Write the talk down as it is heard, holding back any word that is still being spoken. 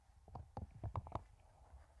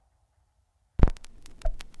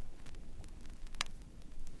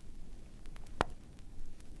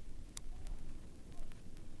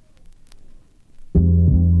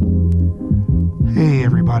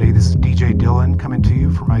everybody. This is DJ Dylan coming to you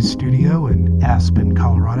from my studio in Aspen,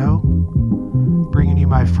 Colorado, bringing you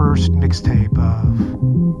my first mixtape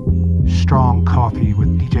of Strong Coffee with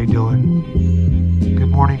DJ Dylan. Good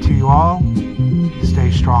morning to you all. Stay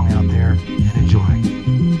strong out there and enjoy.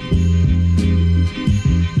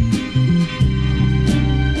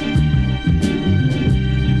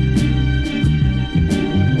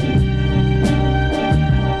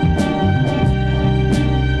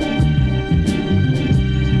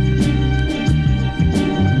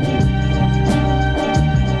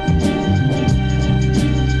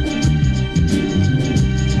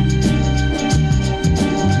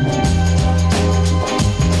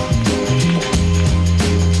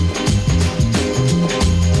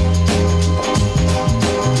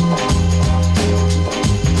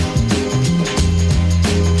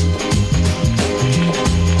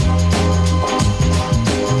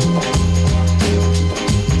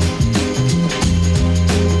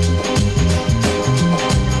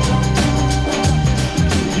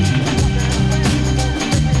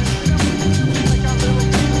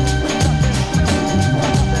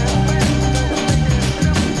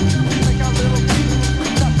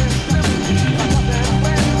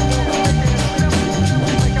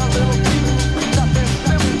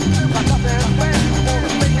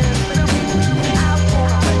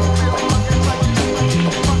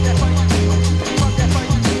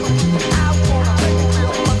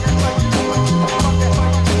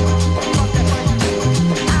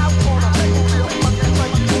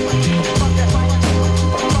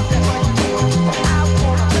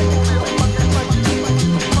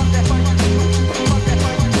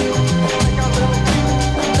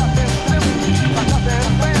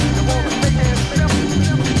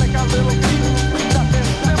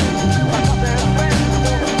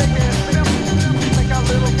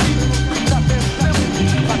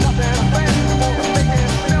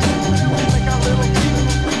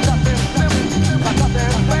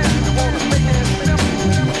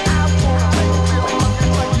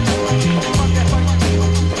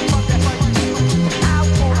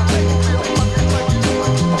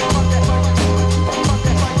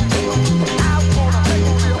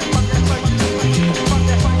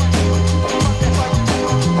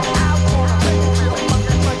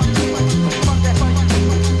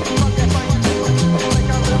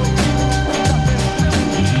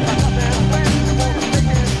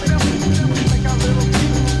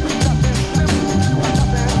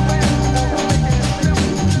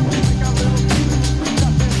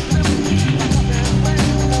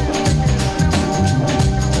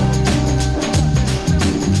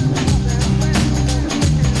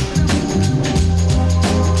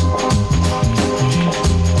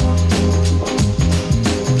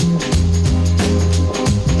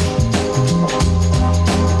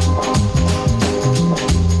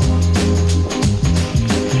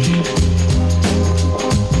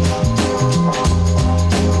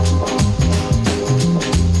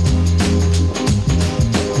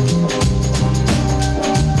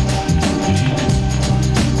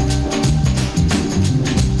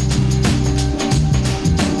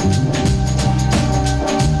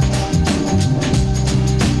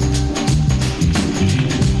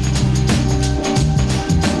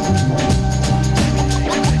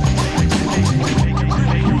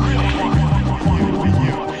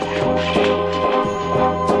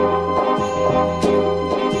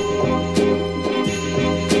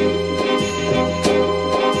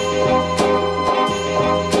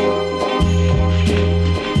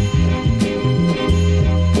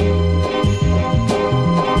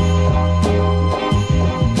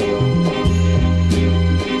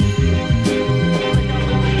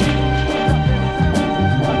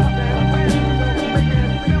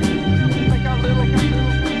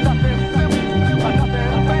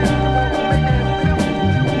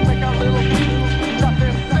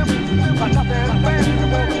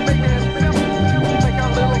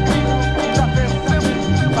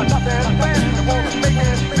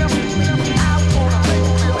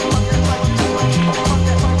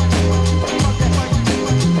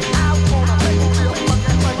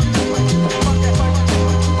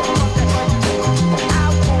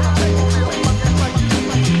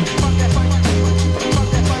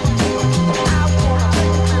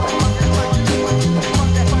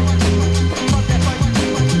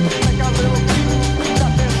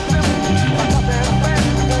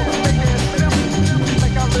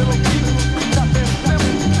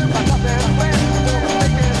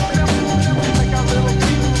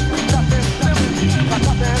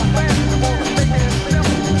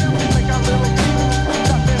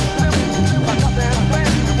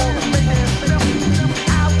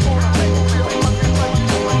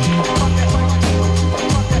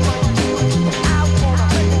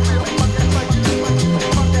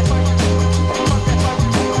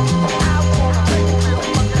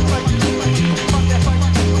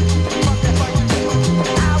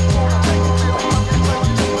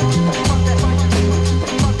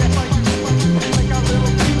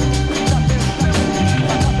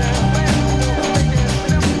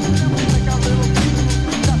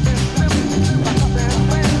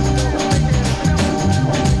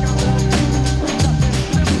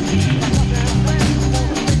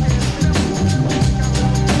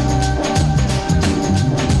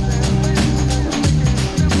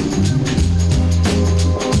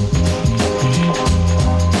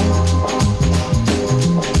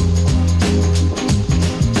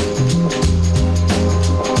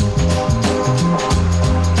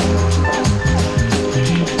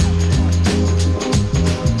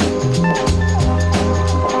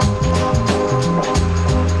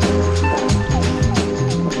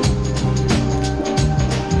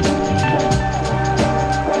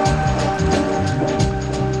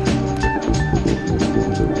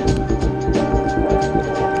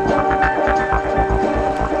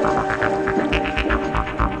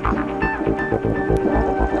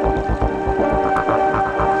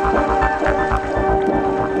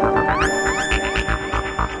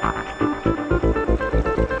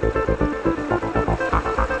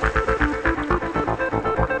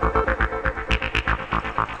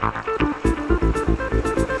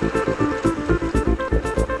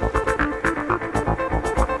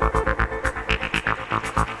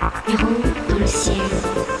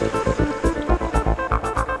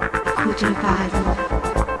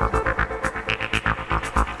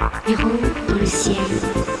 Héros dans le ciel,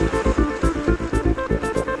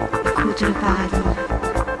 écoute le paradis.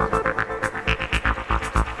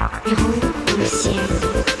 Héros dans le ciel,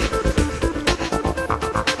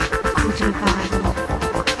 écoute le paradis.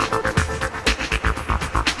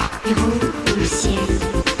 Héros dans le ciel,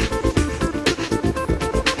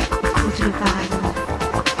 écoute le paradis.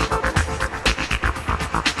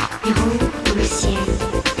 Héros dans le ciel,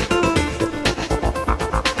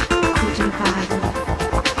 écoute le paradis.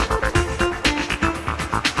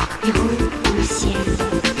 Héros dans le ciel,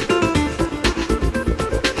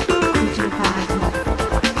 écoute le paradis.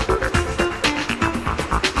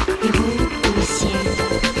 Héros dans le ciel,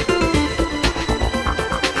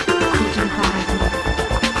 écoute le paradis.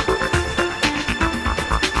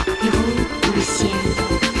 Héros dans le ciel,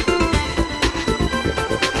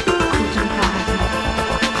 écoute le paradis.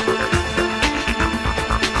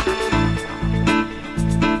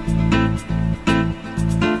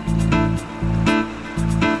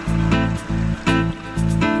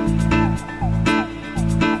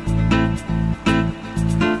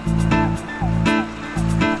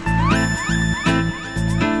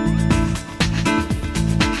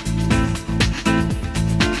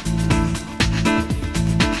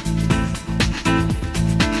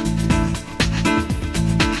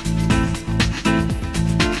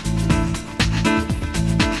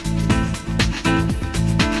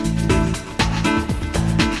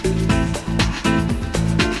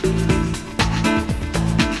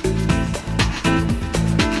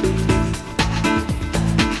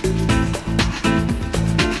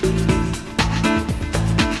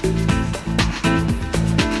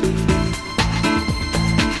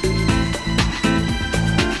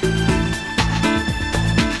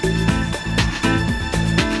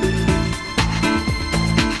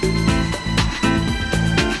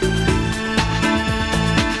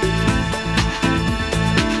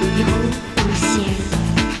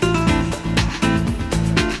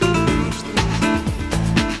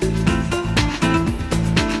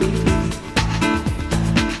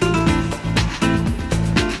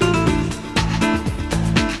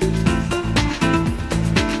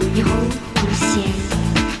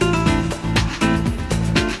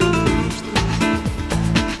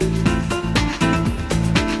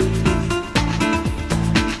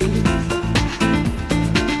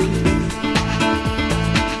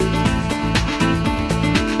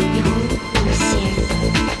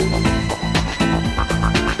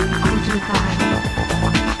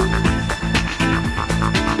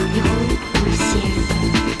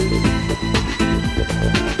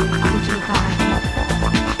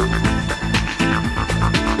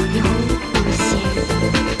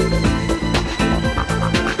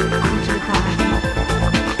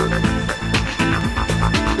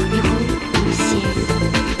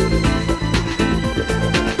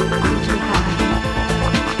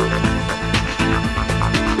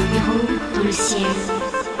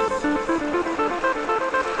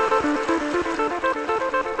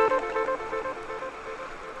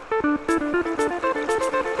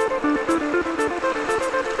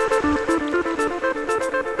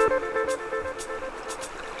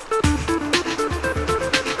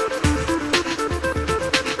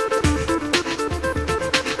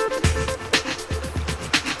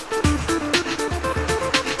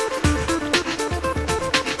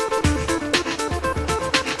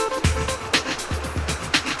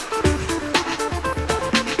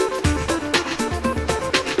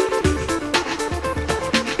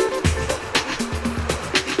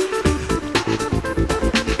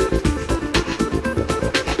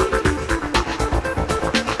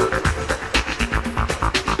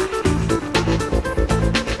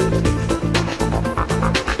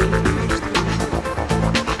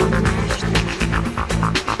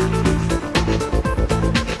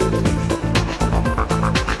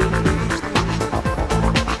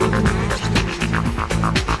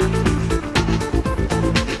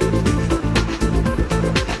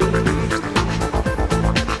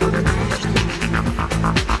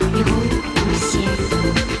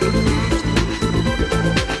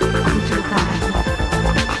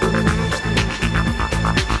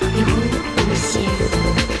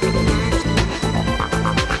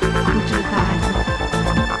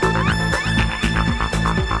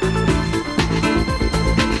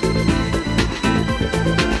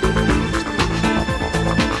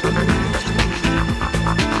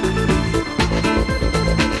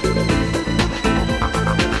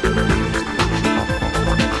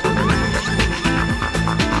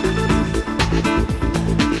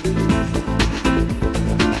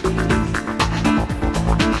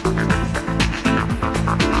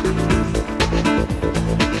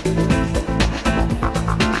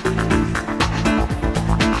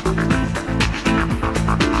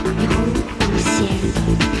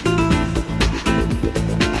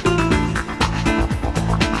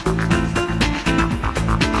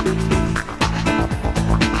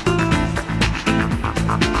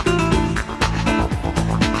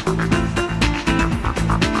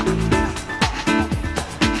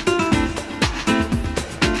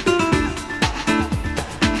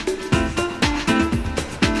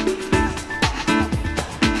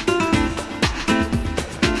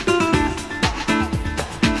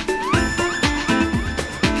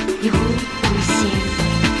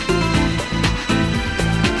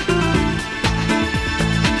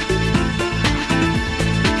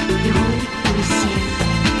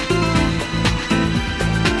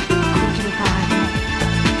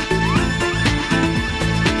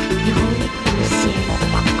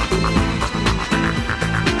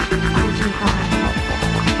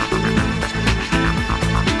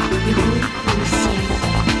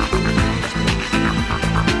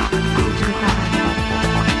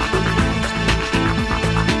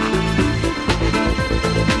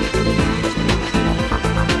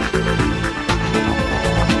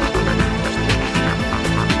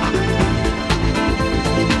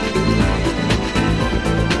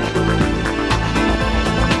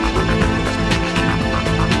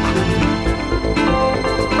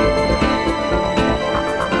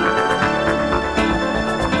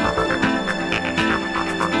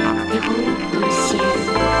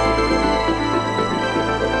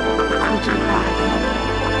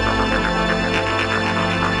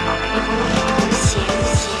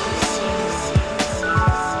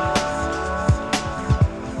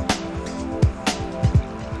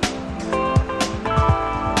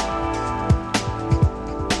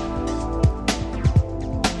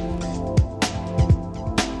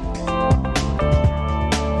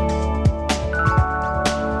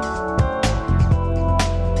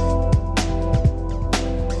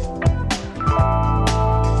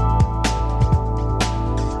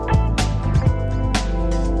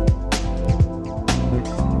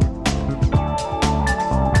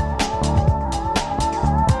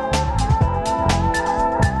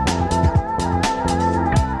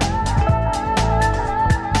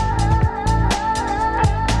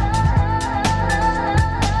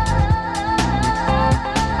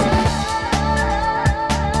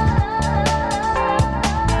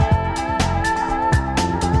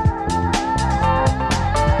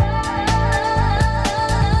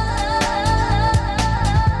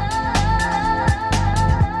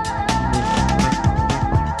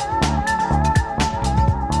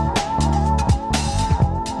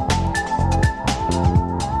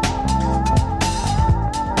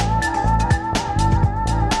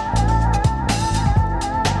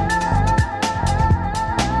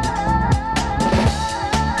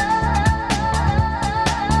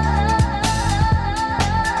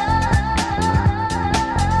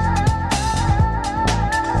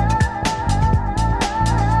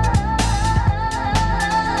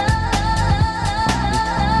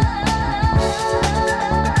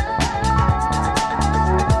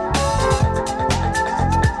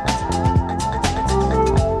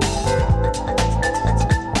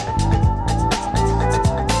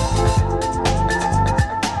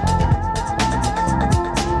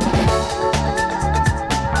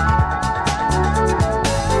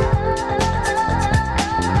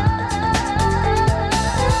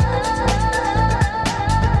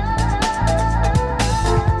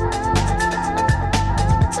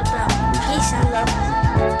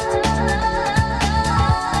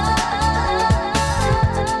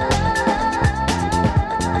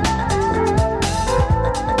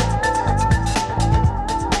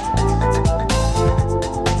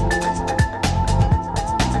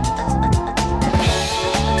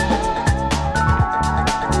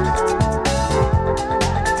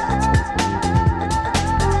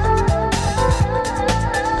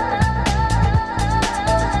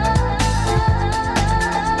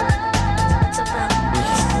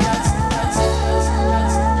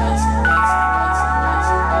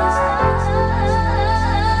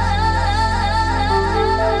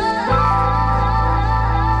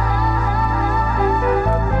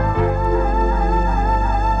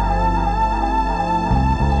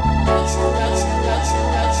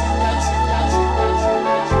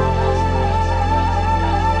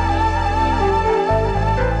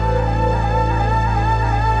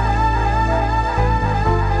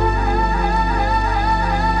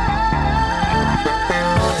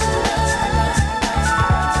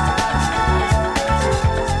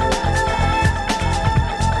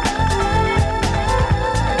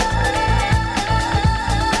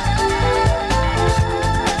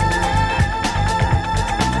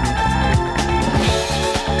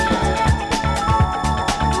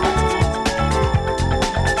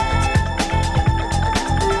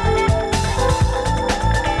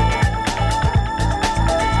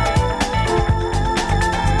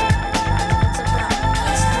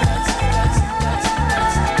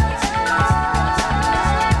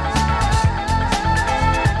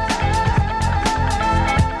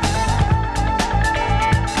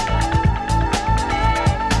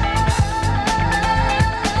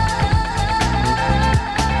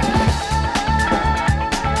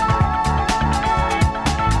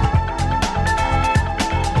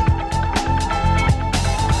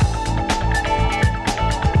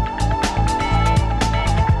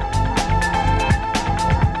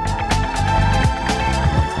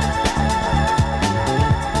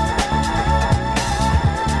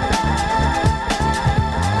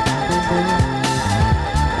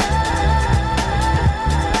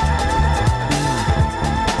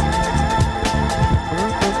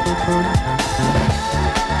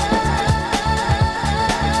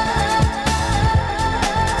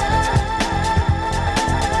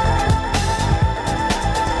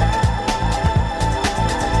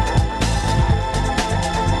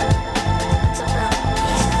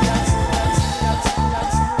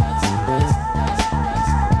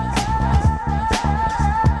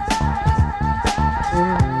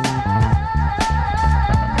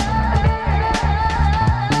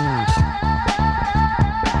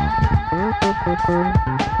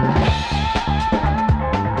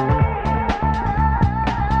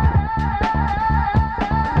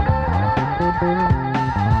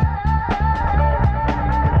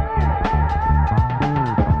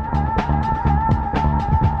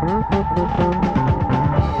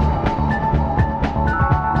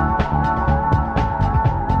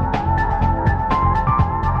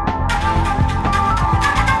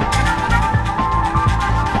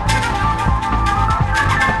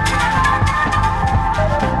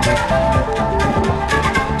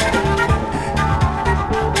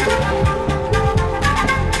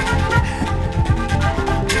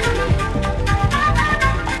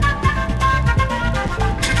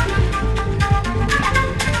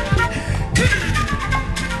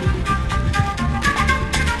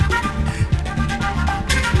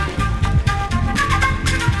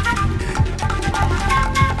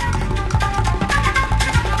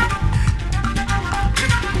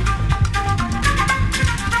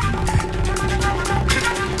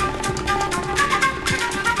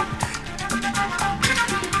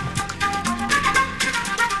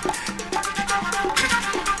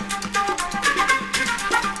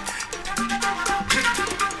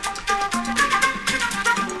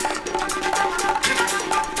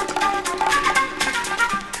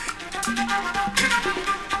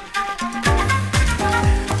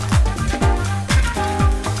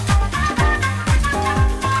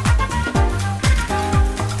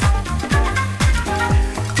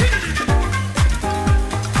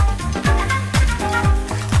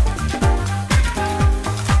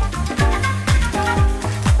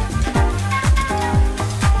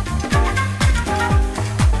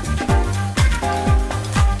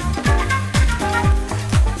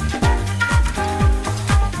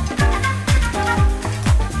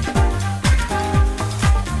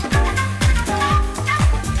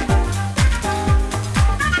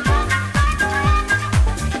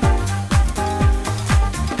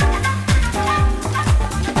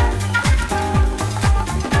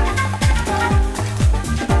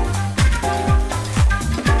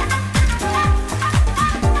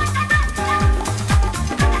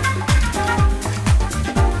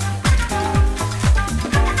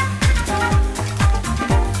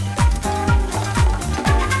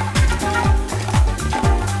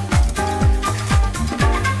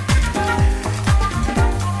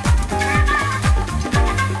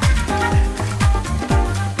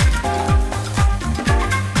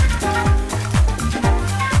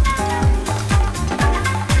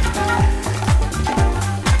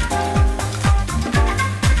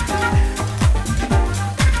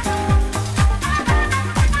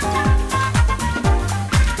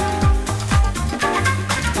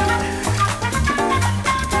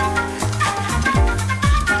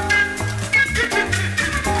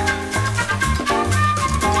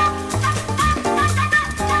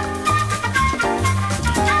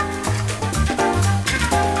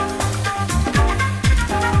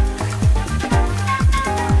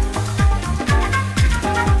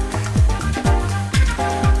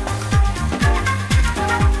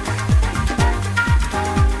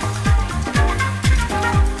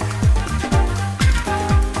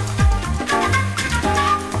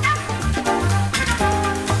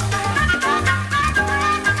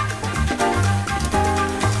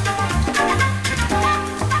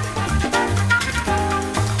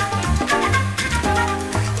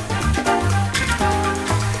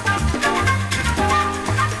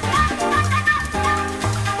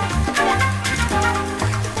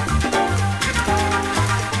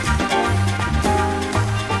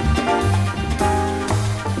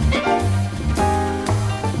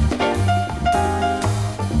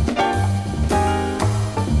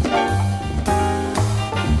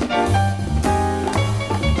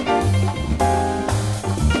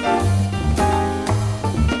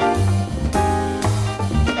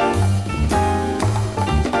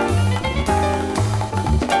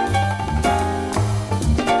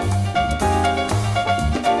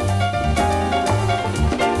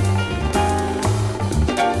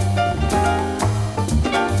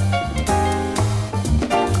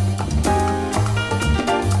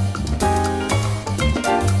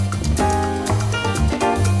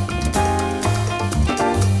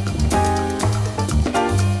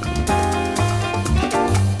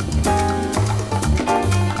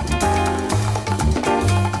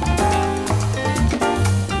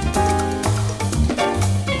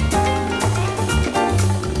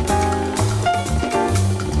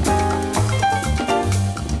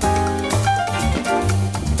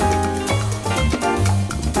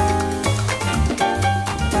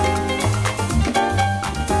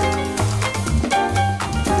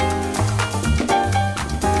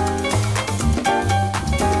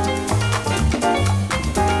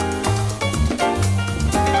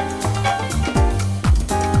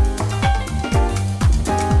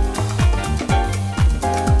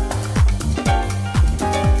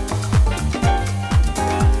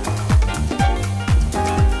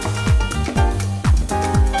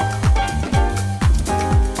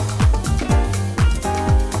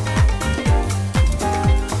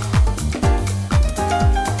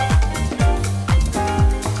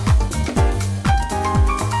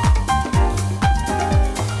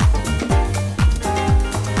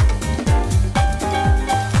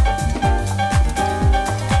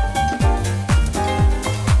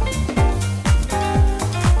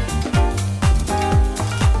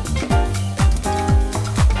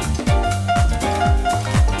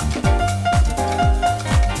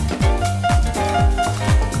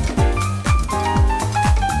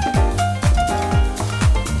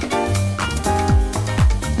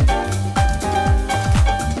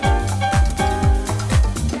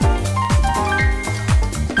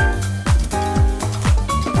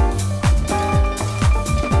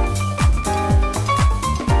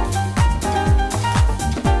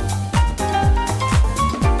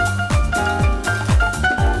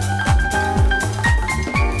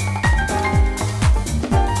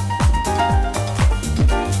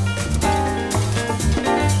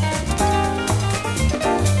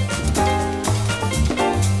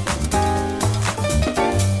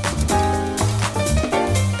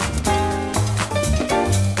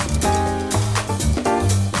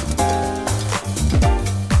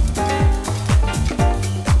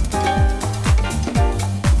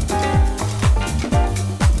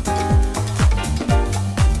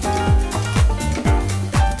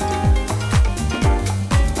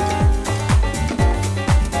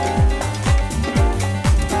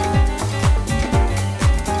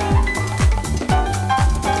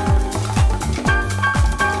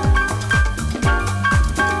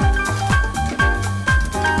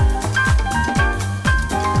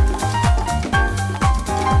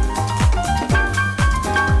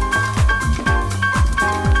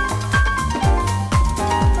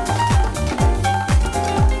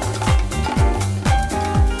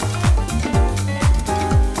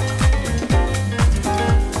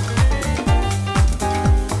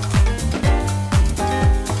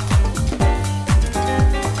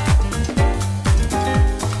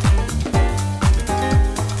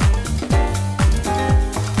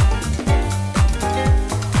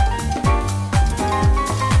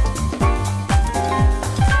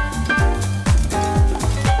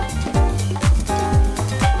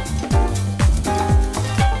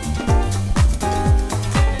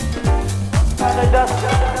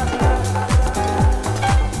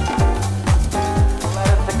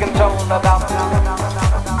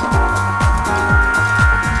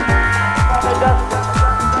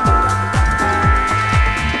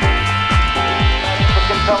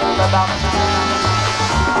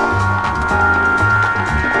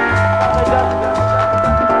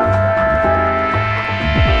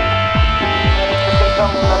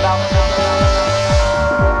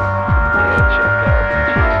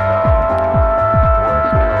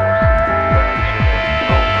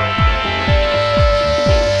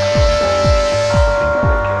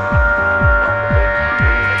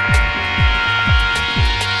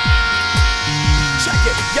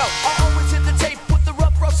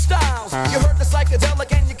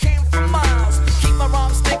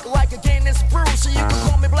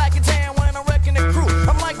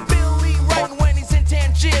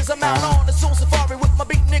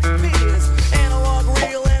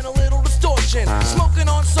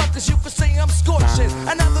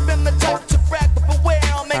 I never been the type to brag, but beware,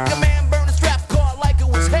 I'll make a man burn his rap car like it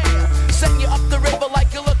was hair. Send you up the river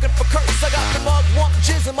like you're looking for curse. I got the mug, want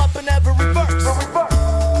jism up in every verse.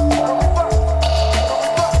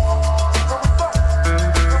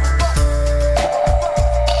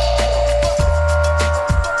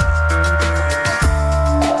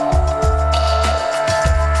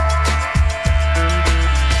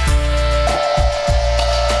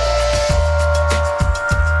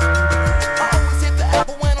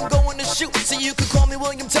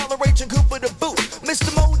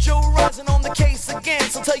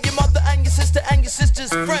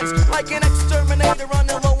 Friends, like an exterminator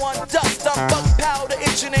running low on dust. I'm bug powder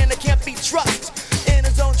itching and it can't be trust. In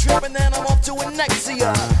his own trip and then I'm off to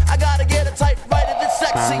Annexia. I gotta get a tight right at the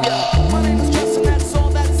sexier. My name is Justin, that's all,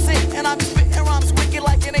 that's it. And I'm spitting rhymes wicked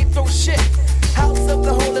like it ain't throw shit. House of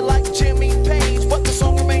the holy like Jimmy Page, but the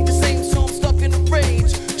song remains the same, so I'm stuck in a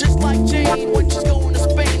rage. Just like Jane when she's going to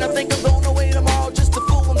Spain. I think I'm going away tomorrow just to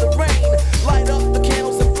fool in the rain. Light up the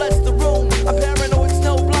candles and bless the room. I'm paranoid,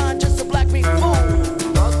 snowblind, just a black meat fool.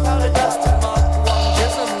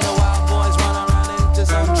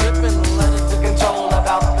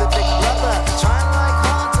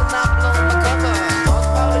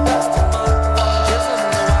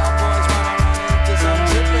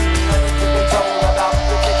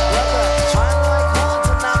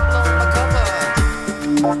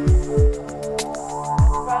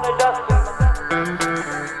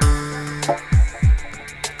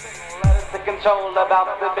 Told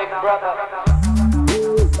about the big brother.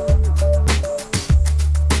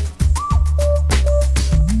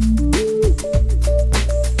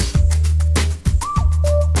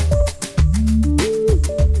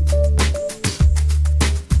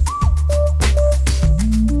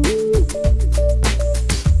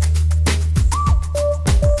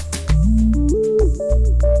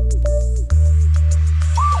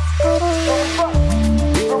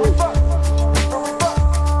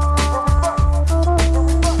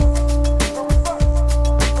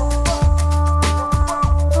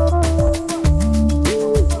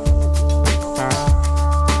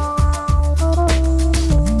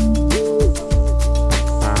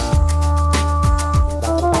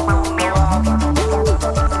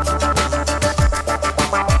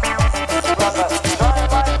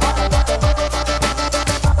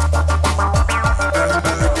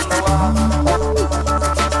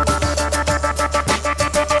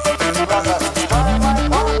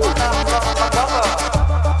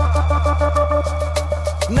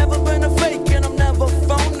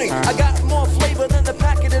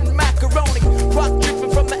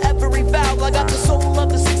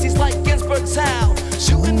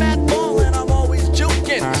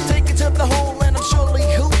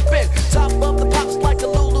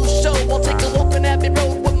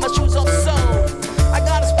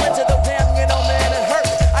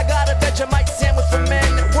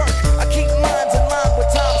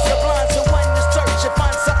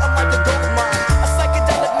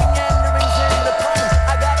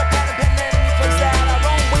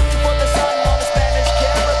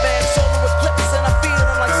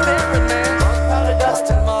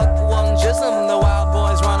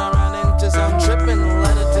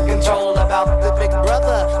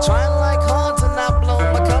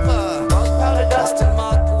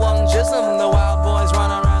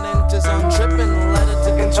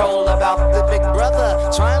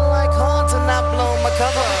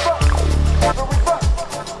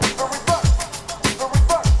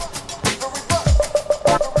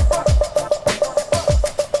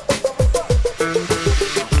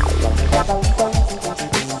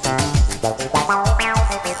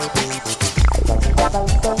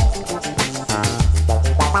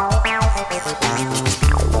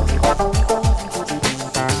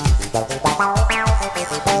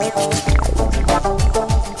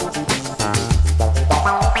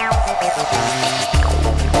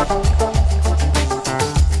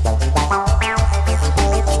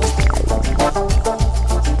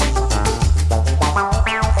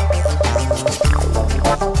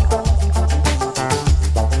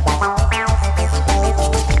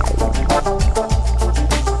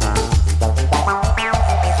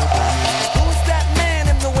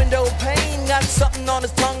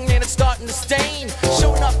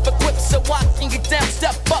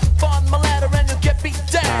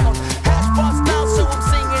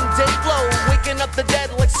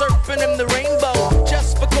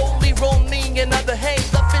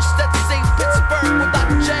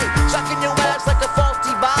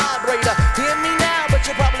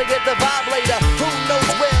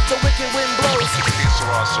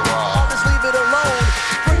 I'll just leave it alone.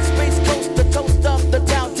 Free space coast, the toast of the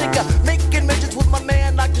town ticker. Making midgets with my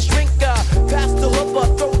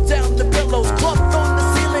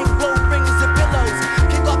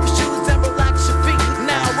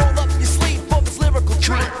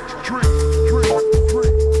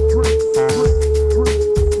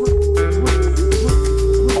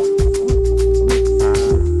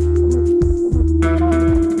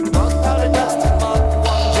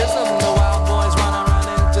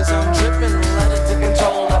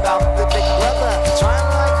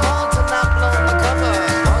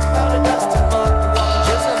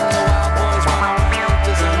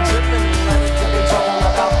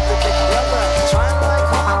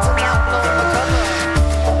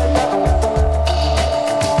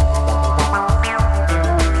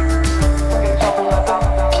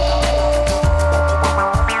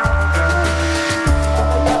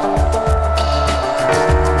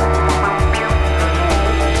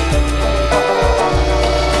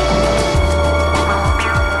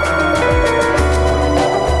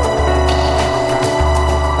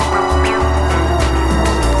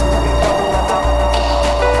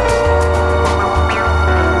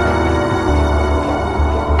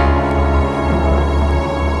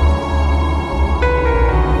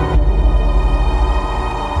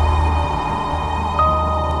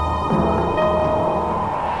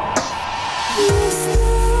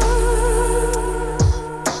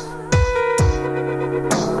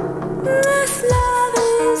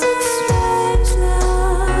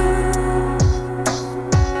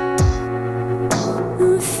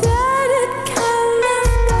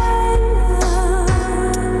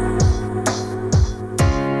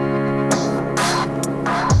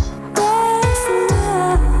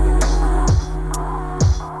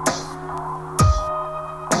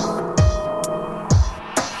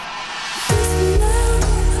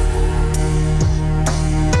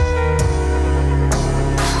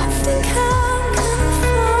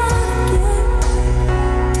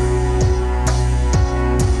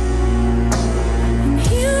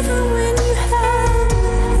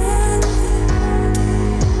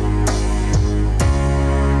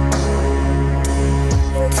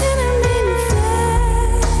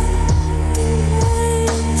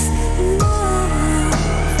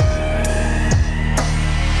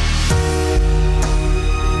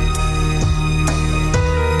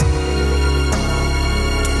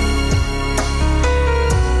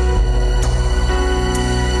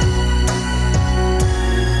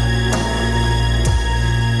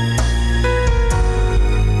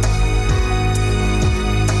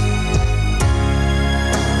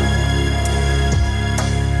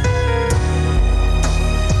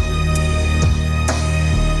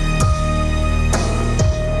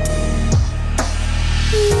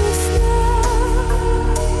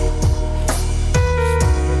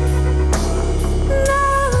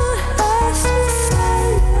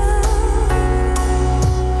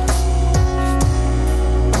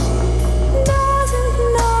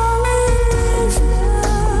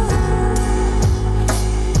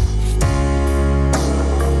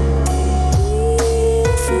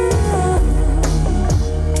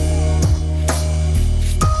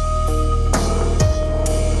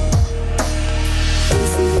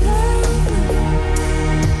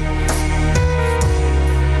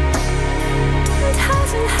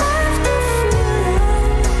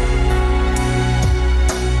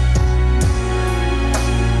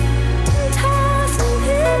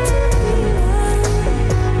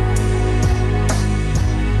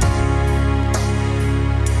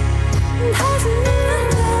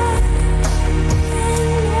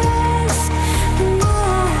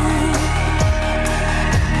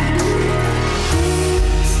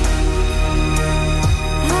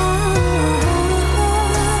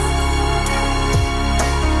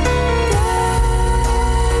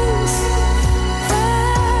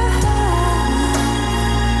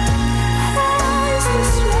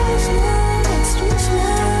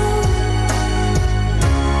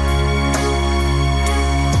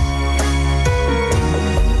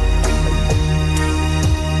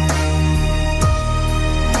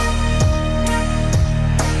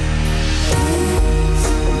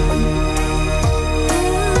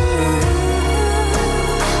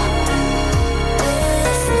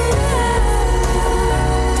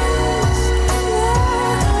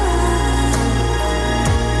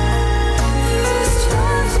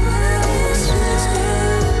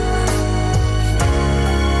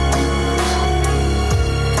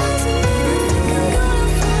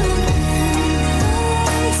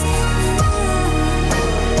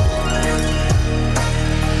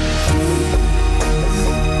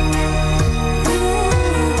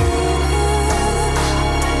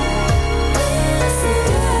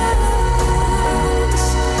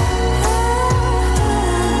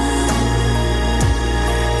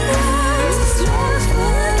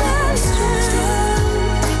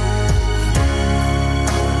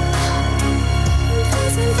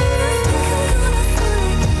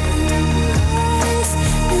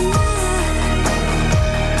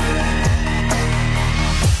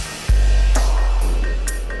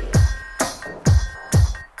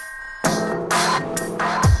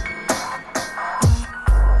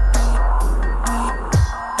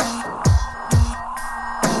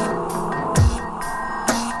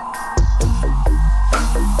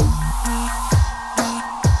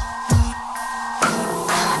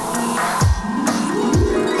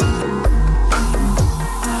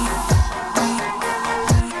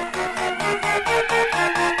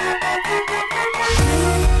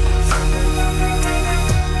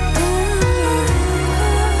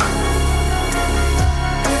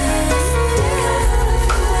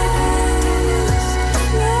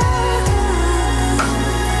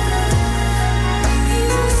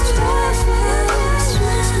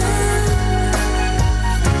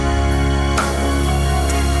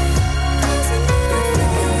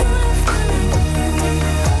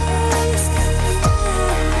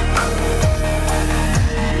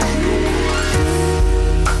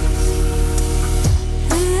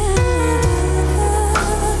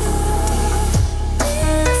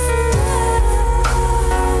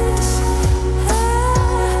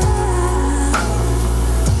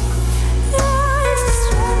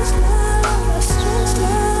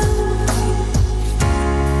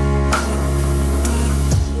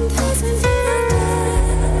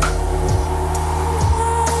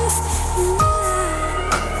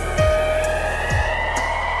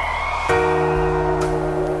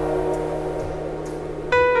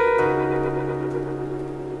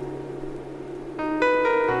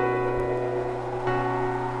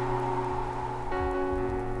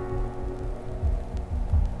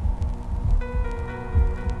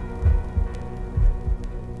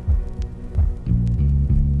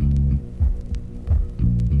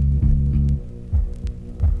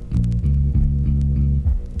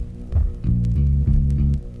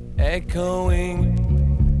echoing.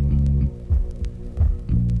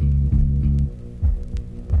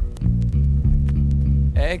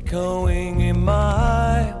 Echoing in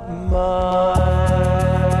my mind.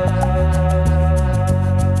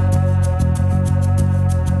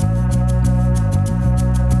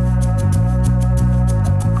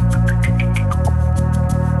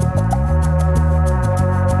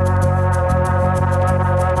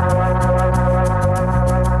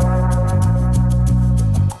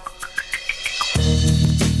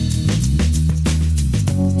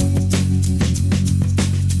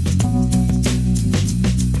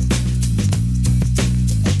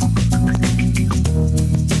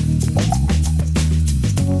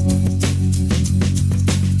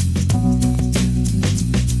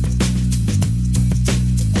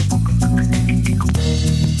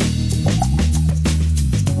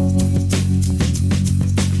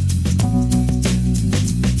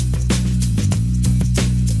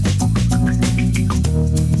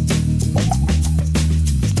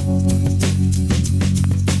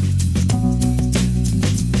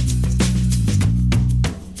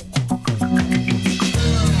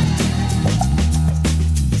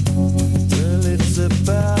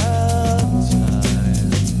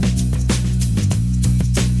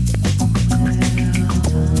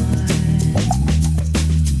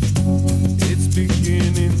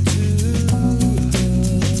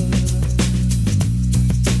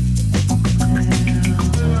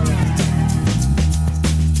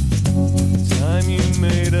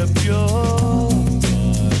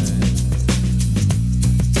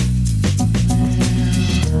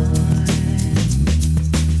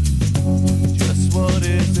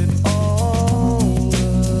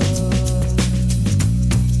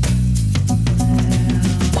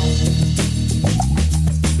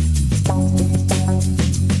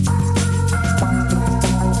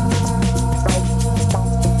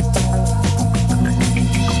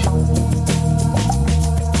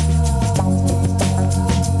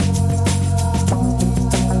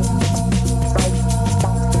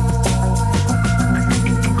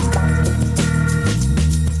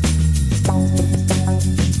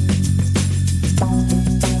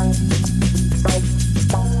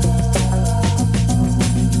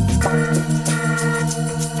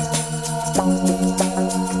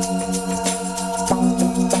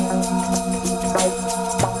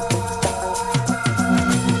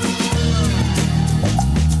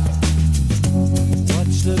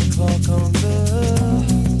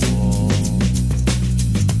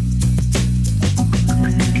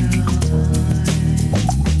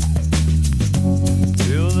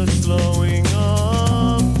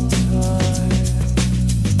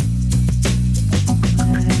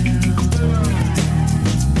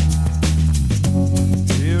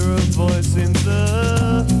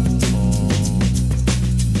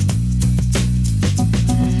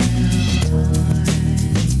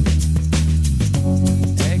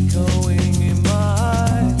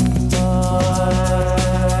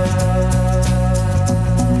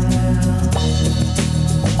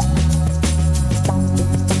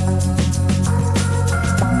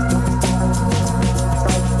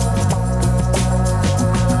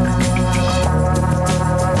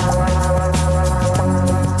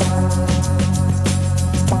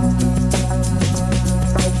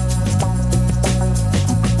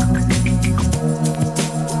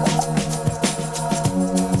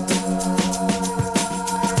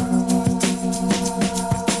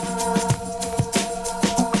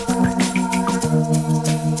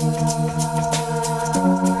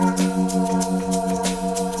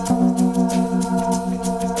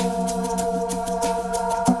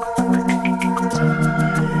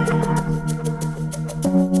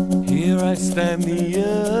 stand the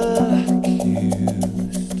accused.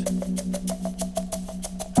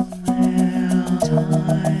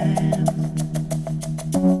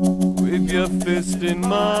 With your fist in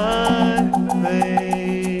my face.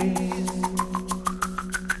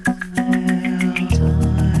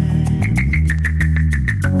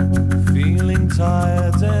 Feeling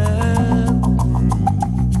tired and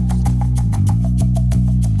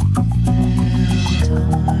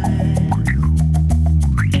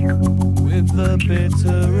with the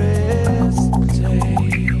bitterest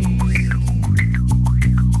taste.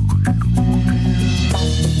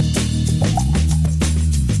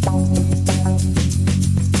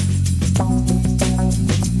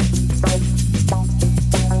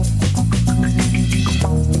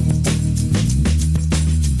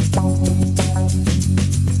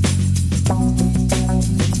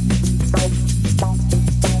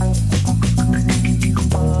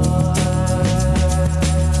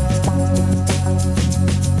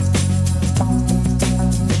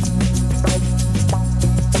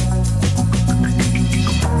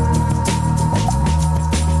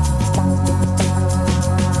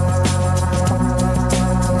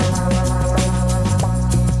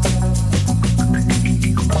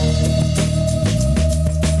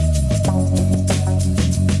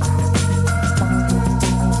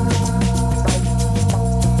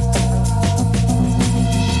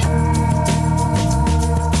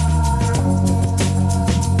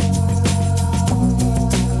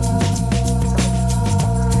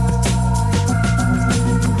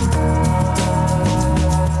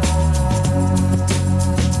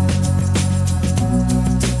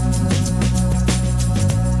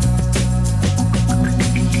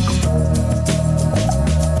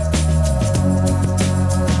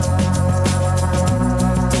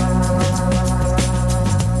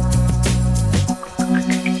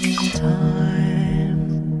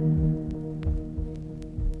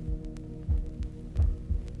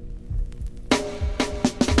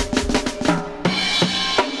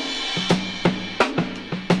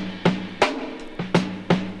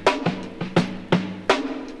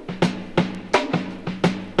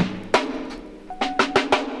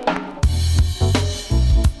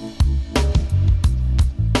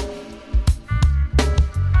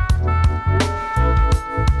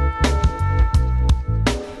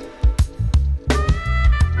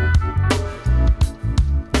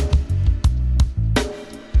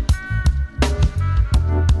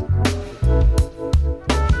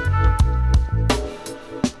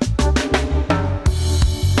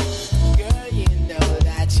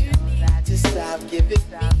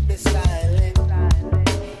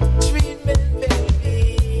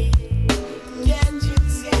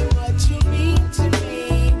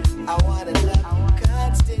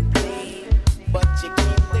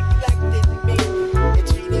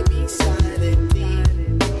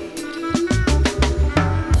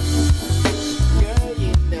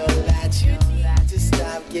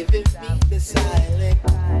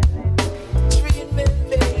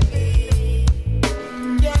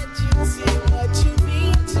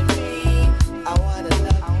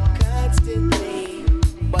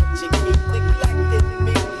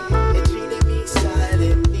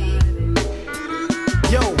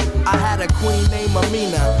 queen named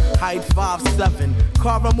Amina, height 5'7",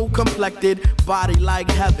 caramel complected, body like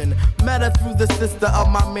heaven. Met her through the sister of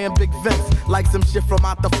my man Big Vince. Like some shit from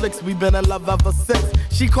out the flicks, we been in love ever since.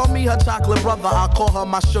 She called me her chocolate brother, I call her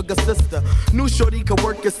my sugar sister. Knew shorty could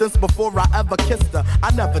work it since before I ever kissed her.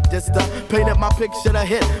 I never dissed her, painted my picture to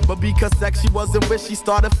hit. But because sex she wasn't with, she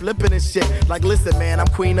started flipping and shit. Like listen man, I'm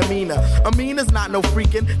Queen Amina. Amina's not no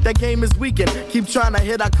freaking, that game is weakened. Keep trying to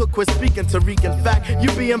hit, I could quit speaking Tariq. In fact,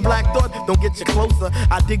 you being Black Thought, don't get you closer.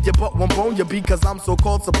 I dig your butt, won't bone you because I'm so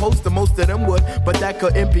called supposed to. Most of them would, but that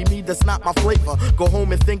couldn't be me, that's not my flavor. Go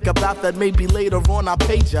home and think about that, maybe later on I'll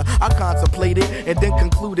page her. I contemplated and then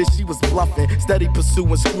concluded she was bluffing. Steady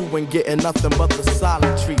pursuing, screwing, getting nothing but the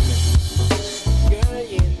silent treatment. Girl,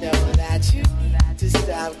 you know that you need to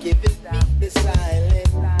stop giving me the silent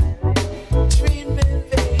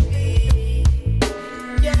treatment, baby.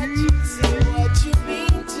 Can't you see what you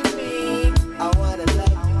mean to me? I wanna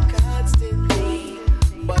love you constantly,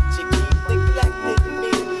 but you keep neglecting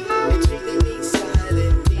me and treating me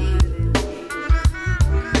silently.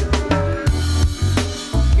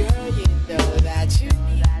 Girl, you know that you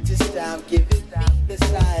need to stop giving me the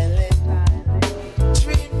silent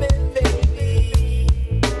treatment, baby.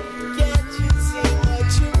 Can't you see what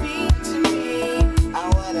you mean to me? I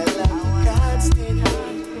wanna love you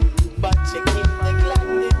constantly, but you keep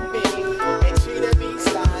neglecting me and treating me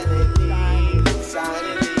silently,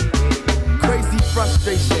 silently. Crazy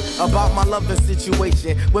frustration about my loving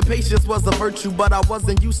situation. When patience was a virtue, but I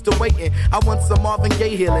wasn't used to waiting. I want some Marvin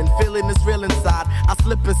Gaye healing, feeling is real inside. I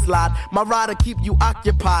slip and slide, my rider keep you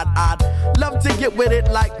occupied. I'd love to get with it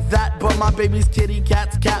like that, but my baby's kitty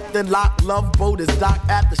cat's captain lock. Love boat is docked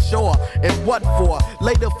at the shore. And what for?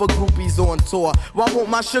 Later for groupies on tour. Why won't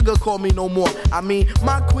my sugar call me no more? I mean,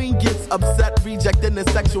 my queen gets upset, rejecting and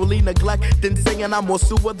sexually neglecting, saying I'm more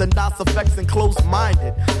sewer than DOS effects and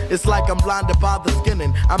close-minded. It's like I'm blinded by the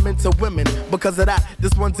skinning. I'm into women because of that.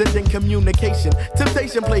 This one's ending communication.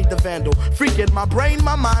 Temptation played the vandal, freaking my brain,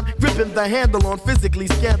 my mind, gripping the handle on physically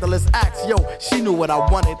scandalous acts. Yo, she knew what I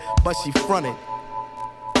wanted, but she fronted.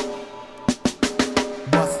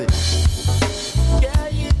 Bust it. Girl,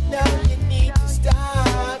 you know you need to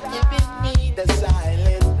stop giving me the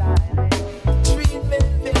silent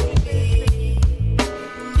treatment, baby.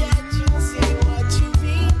 Can't you see what you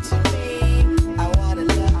mean to me? I wanna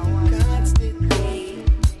love you constantly,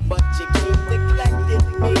 but you keep neglecting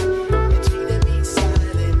me and treating me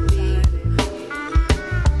silently.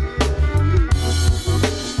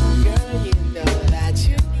 Girl, you know that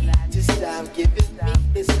you need to stop giving me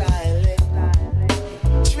the silent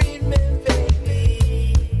treatment,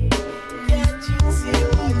 baby. Can't you see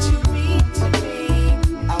what you mean to me?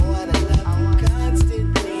 I wanna love you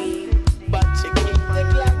constantly, but you keep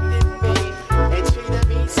neglecting me and treating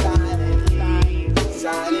me silently,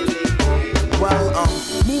 silently. Well,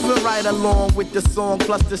 moving right along with the song,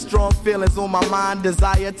 plus the strong feelings on my mind,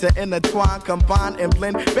 desire to intertwine, combine, and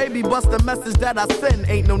blend. Baby, bust the message that I send.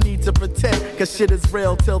 Ain't no need to pretend, cause shit is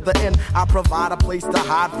real till the end. I provide a place to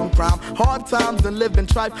hide from crime, hard times and living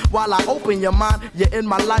trife. While I open your mind, you're in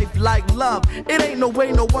my life like love. It ain't no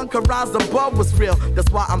way no one can rise above what's real.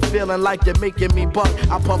 That's why I'm feeling like you're making me bug.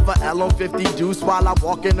 I puff a L on 50 juice while I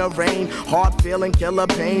walk in the rain. Heart feeling killer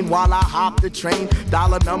pain while I hop the train.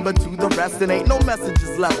 Dollar number to the rest, and ain't no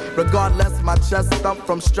messages left. Regardless, my chest thump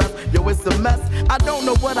from stress. Yo, it's a mess. I don't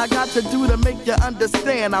know what I got to do to make you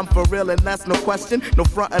understand. I'm for real and that's no question. No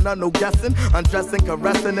frontin' or no guessing. Undressing,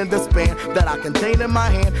 caressing in the span that I contain in my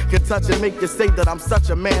hand. Can touch and make you say that I'm such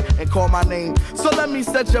a man and call my name. So let me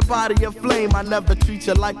set your body aflame. I never treat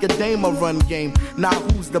you like a dame or run game. Now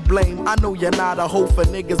who's to blame? I know you're not a hoe for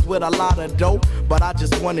niggas with a lot of dough, but I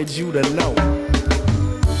just wanted you to know.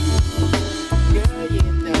 Girl, you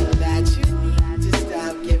know that you need to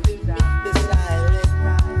stop giving me the silent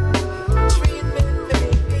treatment,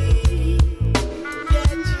 baby.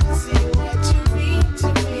 Can't you see what you mean to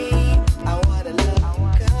me? I wanna love you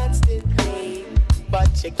constantly, but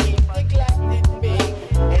you keep neglecting me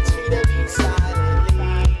and treating me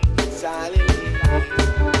silently, silently.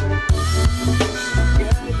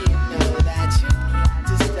 Girl, you know that you need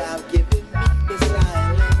to stop giving me the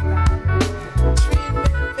silent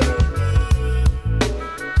treatment, baby.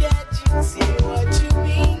 Can't you see what you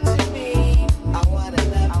mean to me? I wanna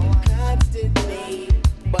love you constantly,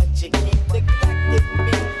 but you keep neglecting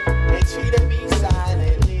me and treating me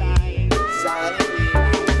silently, silently.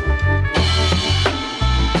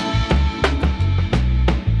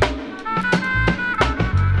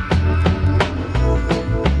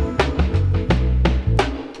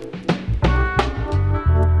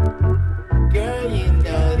 Girl, you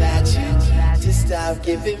know that you need to stop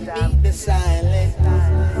giving me the silent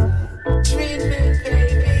treatment.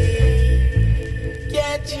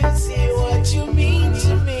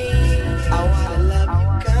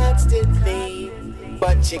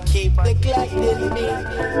 but you keep neglecting me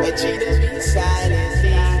and treating me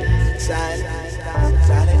silently, silently.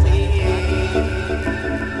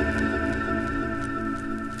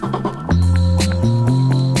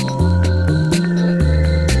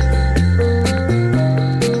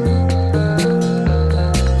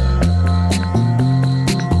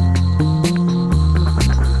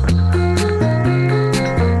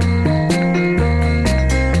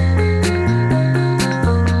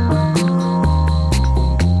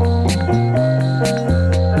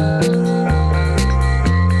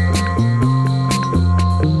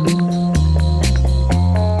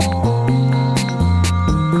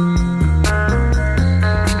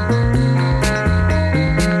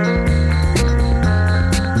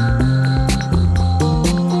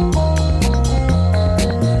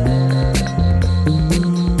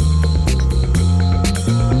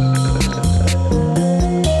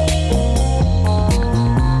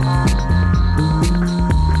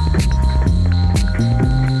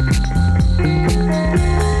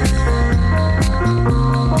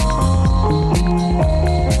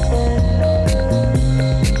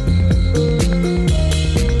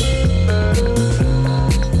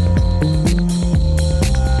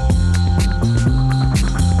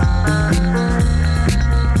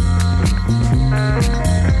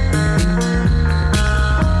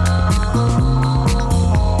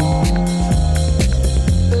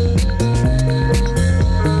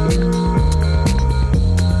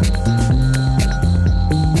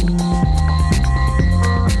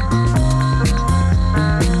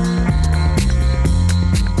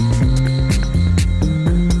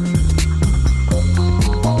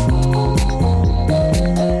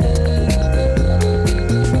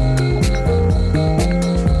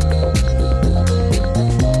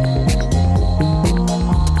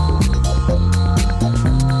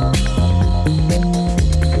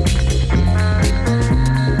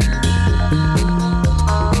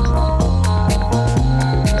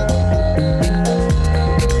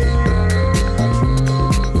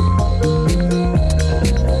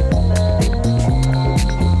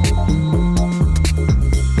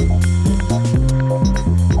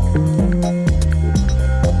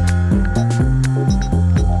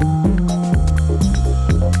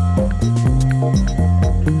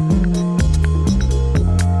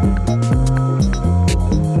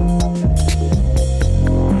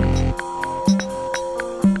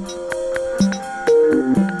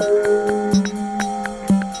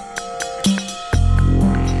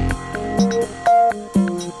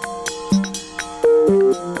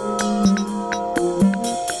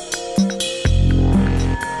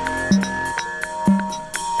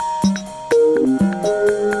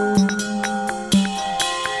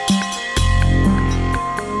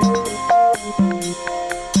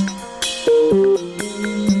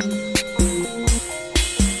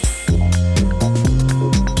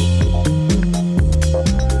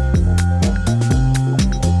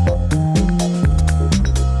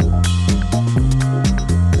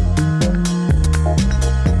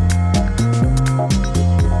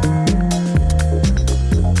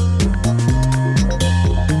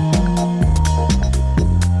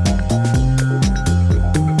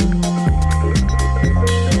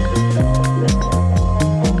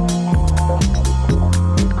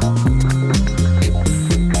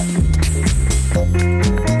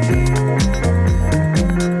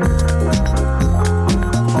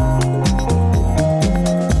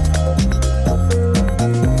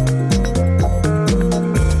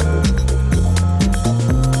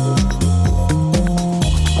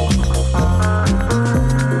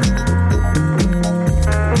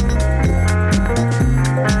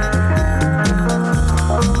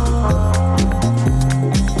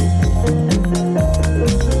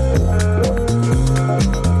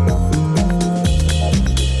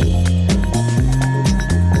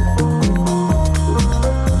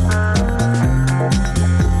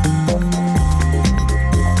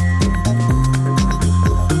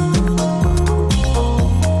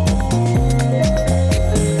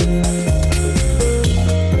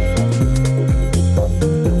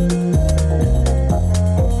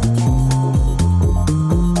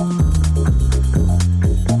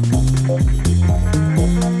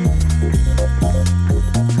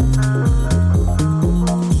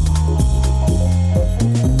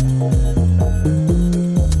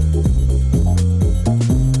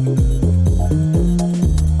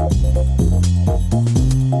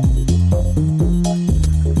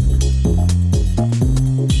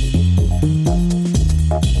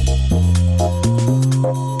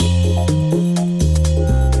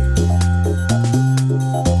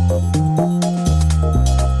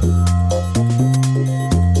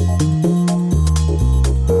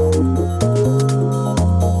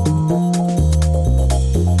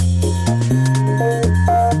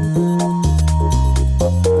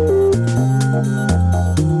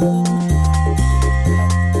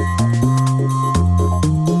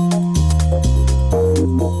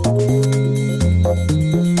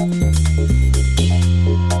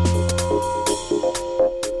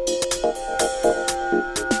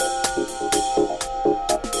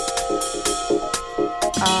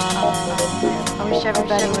 wish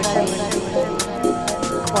everybody would be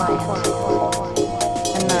quiet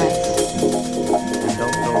and nice. And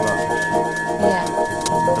don't throw rubbish. Yeah.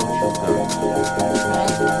 Don't shoot guns.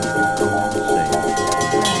 Right.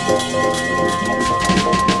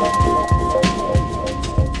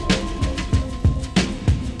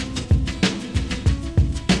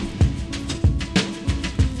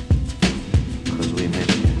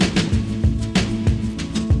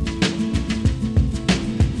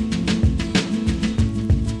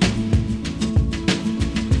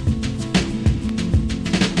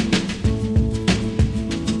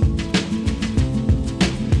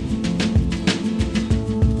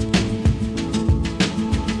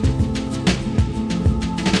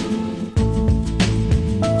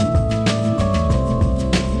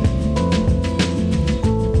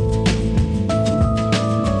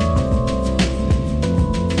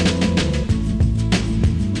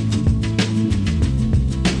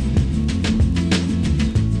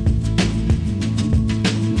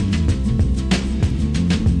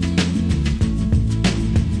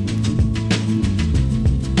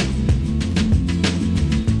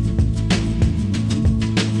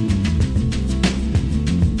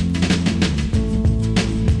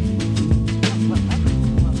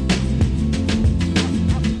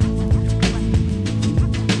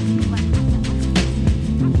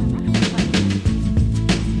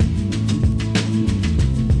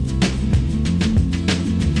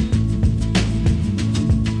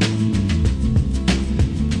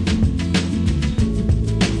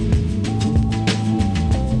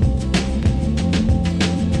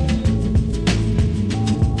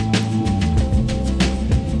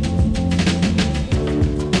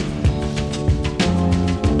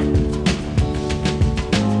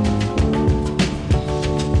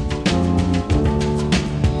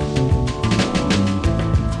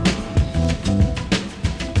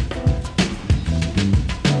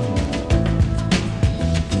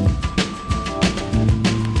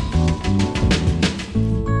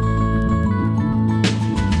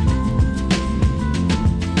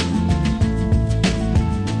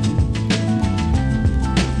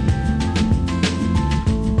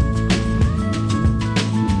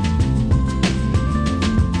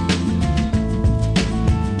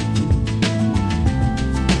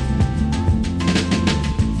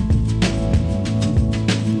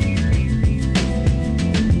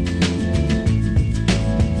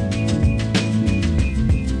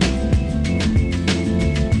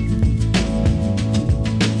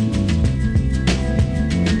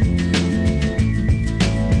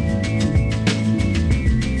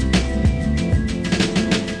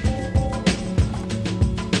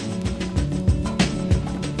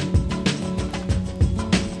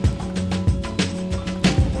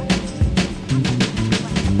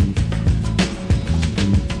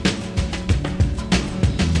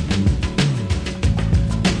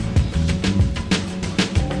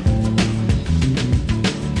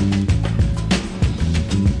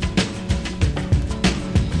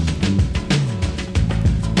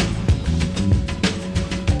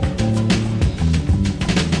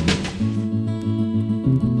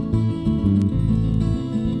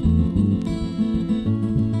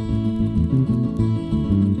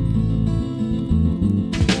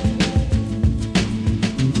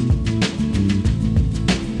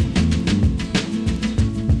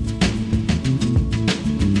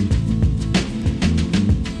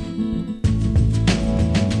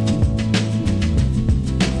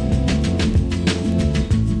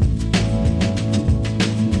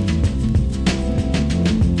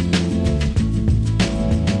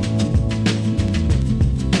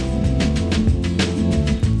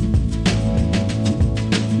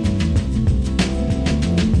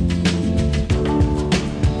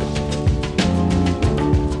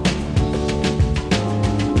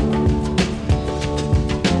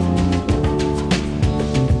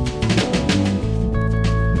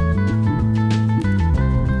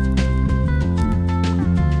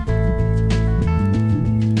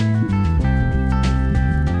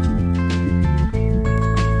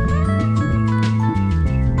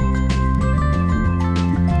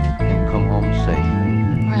 Go home safe.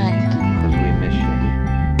 Because we miss you.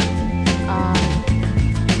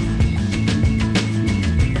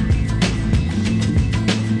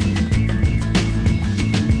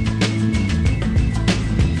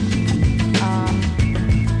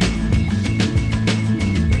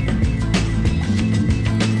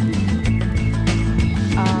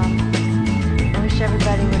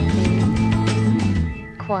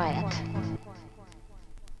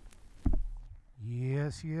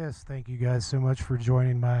 Yes. Thank you guys so much for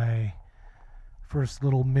joining my first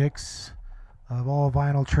little mix of all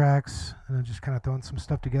vinyl tracks, and I'm just kind of throwing some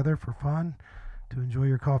stuff together for fun to enjoy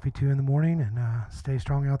your coffee too in the morning. And stay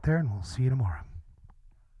strong out there, and we'll see you tomorrow.